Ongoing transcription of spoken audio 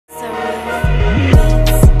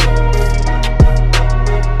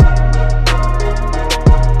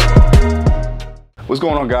What's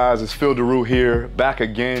going on, guys? It's Phil Daru here, back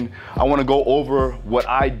again. I want to go over what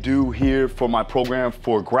I do here for my program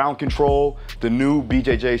for ground control, the new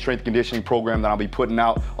BJJ strength and conditioning program that I'll be putting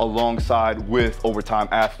out alongside with Overtime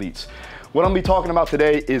Athletes. What I'm going to be talking about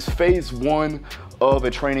today is phase one of a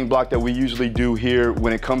training block that we usually do here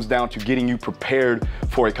when it comes down to getting you prepared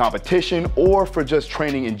for a competition or for just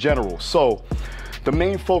training in general. So the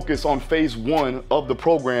main focus on phase one of the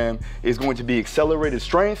program is going to be accelerated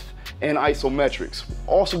strength and isometrics.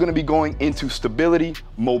 Also going to be going into stability,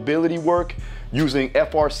 mobility work using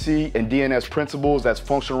FRC and DNS principles, that's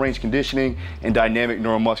functional range conditioning and dynamic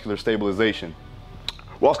neuromuscular stabilization.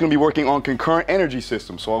 We're also going to be working on concurrent energy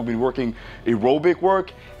systems. So I'll be working aerobic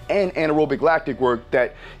work and anaerobic lactic work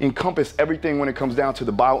that encompass everything when it comes down to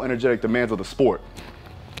the bioenergetic demands of the sport.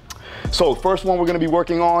 So first one we're going to be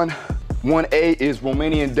working on, 1A, is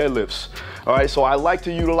Romanian deadlifts. All right, so I like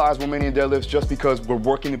to utilize Romanian deadlifts just because we're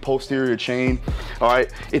working the posterior chain. All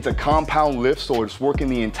right, it's a compound lift, so it's working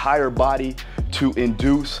the entire body to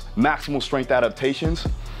induce maximal strength adaptations.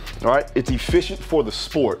 All right, it's efficient for the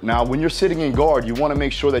sport. Now, when you're sitting in guard, you want to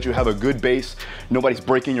make sure that you have a good base, nobody's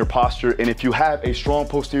breaking your posture, and if you have a strong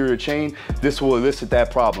posterior chain, this will elicit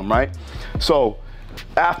that problem, right? So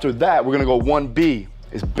after that, we're gonna go 1B.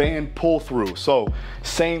 Is band pull through. So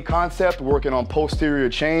same concept, working on posterior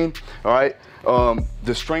chain, all right?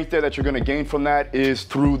 The strength there that you're gonna gain from that is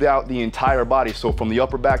throughout the entire body. So from the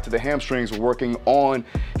upper back to the hamstrings, we're working on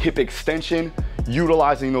hip extension,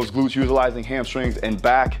 utilizing those glutes, utilizing hamstrings and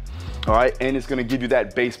back, all right? And it's gonna give you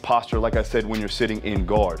that base posture, like I said, when you're sitting in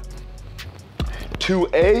guard.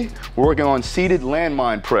 2A, we're working on seated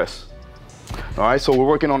landmine press. All right, so we're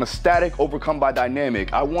working on a static overcome by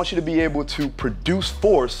dynamic. I want you to be able to produce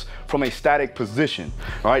force from a static position.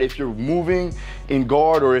 All right, if you're moving in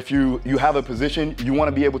guard or if you have a position, you want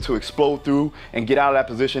to be able to explode through and get out of that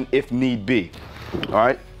position if need be. All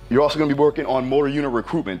right, you're also going to be working on motor unit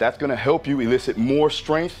recruitment. That's going to help you elicit more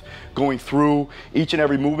strength going through each and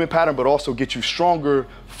every movement pattern, but also get you stronger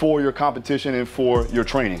for your competition and for your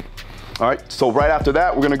training. All right, so right after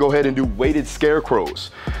that, we're going to go ahead and do weighted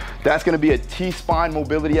scarecrows. That's going to be a T-spine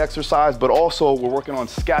mobility exercise, but also we're working on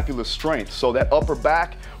scapular strength. So that upper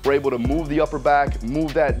back, we're able to move the upper back,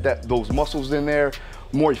 move those muscles in there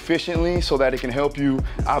more efficiently so that it can help you,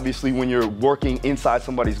 obviously, when you're working inside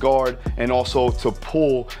somebody's guard, and also to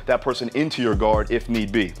pull that person into your guard if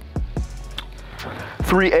need be.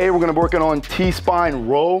 3A, we're gonna be working on T-spine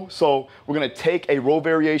row. So we're gonna take a row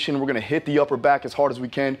variation, we're gonna hit the upper back as hard as we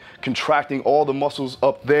can, contracting all the muscles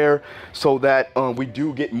up there so that we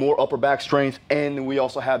do get more upper back strength, and we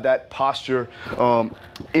also have that posture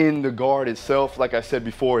in the guard itself. Like I said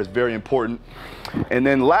before, is very important. And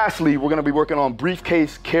then lastly, we're gonna be working on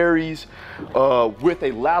briefcase carries with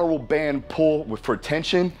a lateral band pull for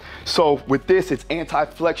tension. So with this, it's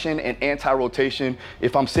anti-flexion and anti-rotation.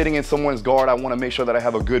 If I'm sitting in someone's guard, I wanna make sure that I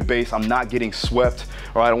have a good base, I'm not getting swept,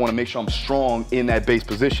 all right? I wanna make sure I'm strong in that base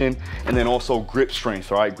position. And then also grip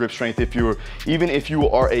strength, all right? Grip strength, even if you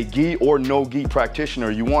are a gi or no gi practitioner,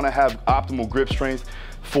 you wanna have optimal grip strength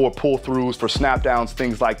for pull throughs, for snap downs,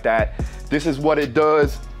 things like that. This is what it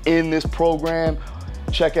does in this program.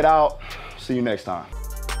 Check it out. See you next time.